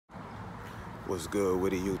What's good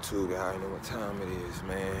with it, YouTube? I already know what time it is,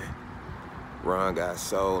 man. Ron got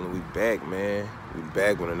soul, and we back, man. We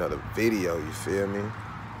back with another video, you feel me?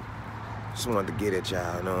 Just wanted to get at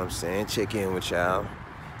y'all, you know what I'm saying? Check in with y'all.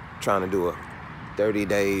 Trying to do a 30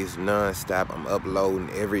 days non-stop. I'm uploading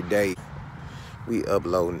every day. We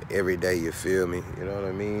uploading every day, you feel me? You know what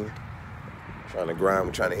I mean? Trying to grind,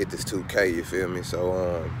 we're trying to hit this 2K, you feel me?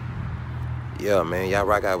 So, yeah, man, y'all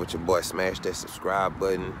rock out with your boy. Smash that subscribe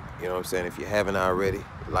button. You know what I'm saying? If you haven't already,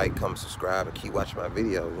 like, comment, subscribe, and keep watching my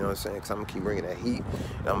videos. You know what I'm saying? Because I'm going to keep bringing that heat.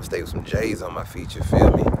 And I'm going to stay with some J's on my feet, you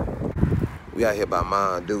feel me? We out here by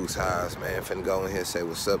Mom Dude's house, man. Finna go in here and say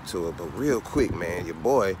what's up to her. But real quick, man, your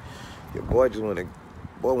boy just want to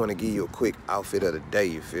give you a quick outfit of the day,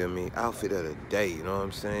 you feel me? Outfit of the day, you know what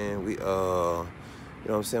I'm saying? We, you know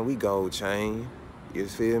what I'm saying? We gold chain, you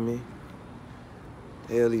feel me?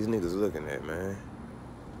 The hell these niggas looking at, man?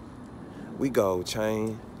 We gold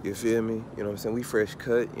chain, you feel me? You know what I'm saying? We fresh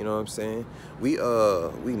cut, you know what I'm saying? We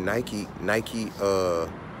Nike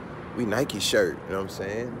shirt, you know what I'm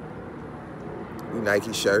saying? We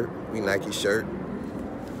Nike shirt.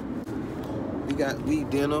 We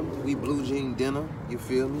denim, we blue jean denim, you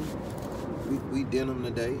feel me? We denim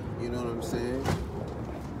today, you know what I'm saying?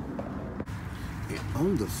 And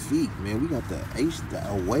on the feet, man, we got the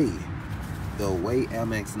away Air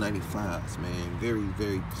Max 95s, man. Very,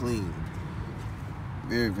 very clean.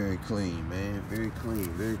 Very, very clean, man. Very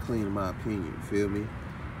clean in my opinion, you feel me?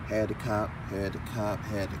 Had to cop, you know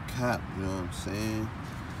what I'm saying?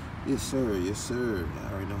 Yes, sir.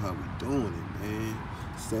 Y'all already know how we doing it, man.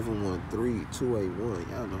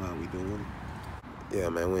 713-281. Y'all know how we doing it. Yeah,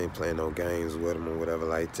 man, we ain't playing no games with them or whatever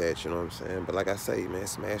like that, you know what I'm saying? But like I say, man,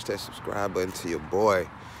 smash that subscribe button to your boy.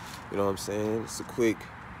 You know what I'm saying? It's a quick,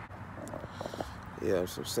 yeah,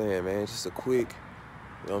 that's what I'm saying, man. Just a quick,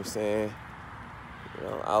 you know what I'm saying? You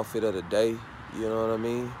know, outfit of the day, you know what I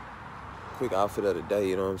mean? Quick outfit of the day,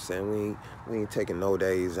 you know what I'm saying? We ain't taking no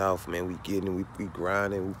days off, man. We getting, we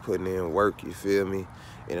grinding, we putting in work, you feel me?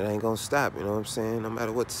 And it ain't gonna stop, you know what I'm saying? No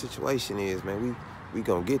matter what the situation is, man, we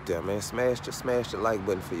gonna get there, man. Smash the like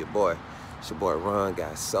button for your boy. It's your boy Ron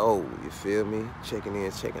got soul, you feel me? Checking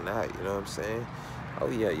in, checking out, you know what I'm saying? Oh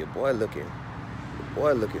yeah, your boy looking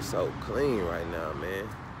so clean right now, man.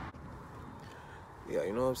 Yeah,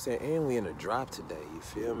 you know what I'm saying? And we in a drop today, you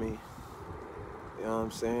feel me? You know what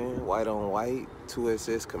I'm saying? White on white,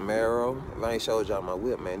 2SS Camaro. If I ain't showed y'all my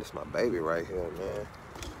whip, man, this is my baby right here, man.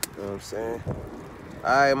 You know what I'm saying?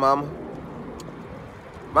 All right, mama.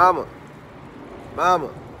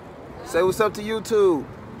 Mama. Say what's up to YouTube.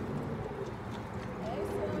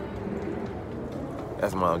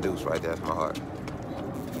 That's Mom Deuce right there, that's my heart.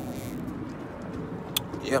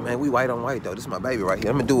 Yeah, man, we white on white, though. This is my baby right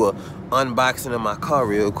here. I'm gonna do a unboxing of my car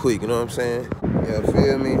real quick, you know what I'm saying? Yeah,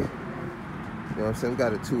 feel me? You know what I'm saying? We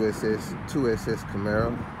got a 2SS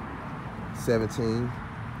Camaro, 17. You know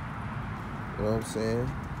what I'm saying?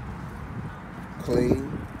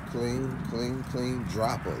 Clean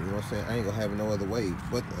dropper. You know what I'm saying? I ain't gonna have it no other way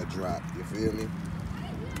but a drop. You feel me?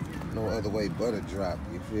 No other way but a drop.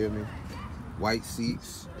 You feel me? White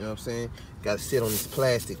seats. You know what I'm saying? Got to sit on this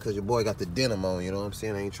plastic because your boy got the denim on. You know what I'm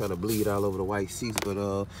saying? I ain't trying to bleed all over the white seats,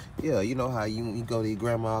 but yeah, you know how you go to your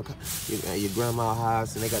grandma's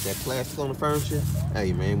house and they got that plastic on the furniture.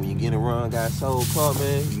 Hey man, when you get a Ron got soul car,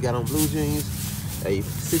 man, you got on blue jeans. Hey,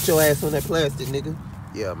 sit your ass on that plastic, nigga.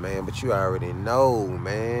 Yeah, man, but you already know,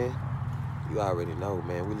 man. You already know,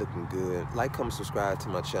 man. We looking good. Like, comment, subscribe to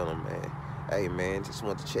my channel, man. Hey, man, just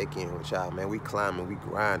want to check in with y'all, man. We climbing, we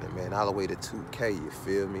grinding, man, all the way to 2K, you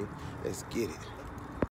feel me? Let's get it.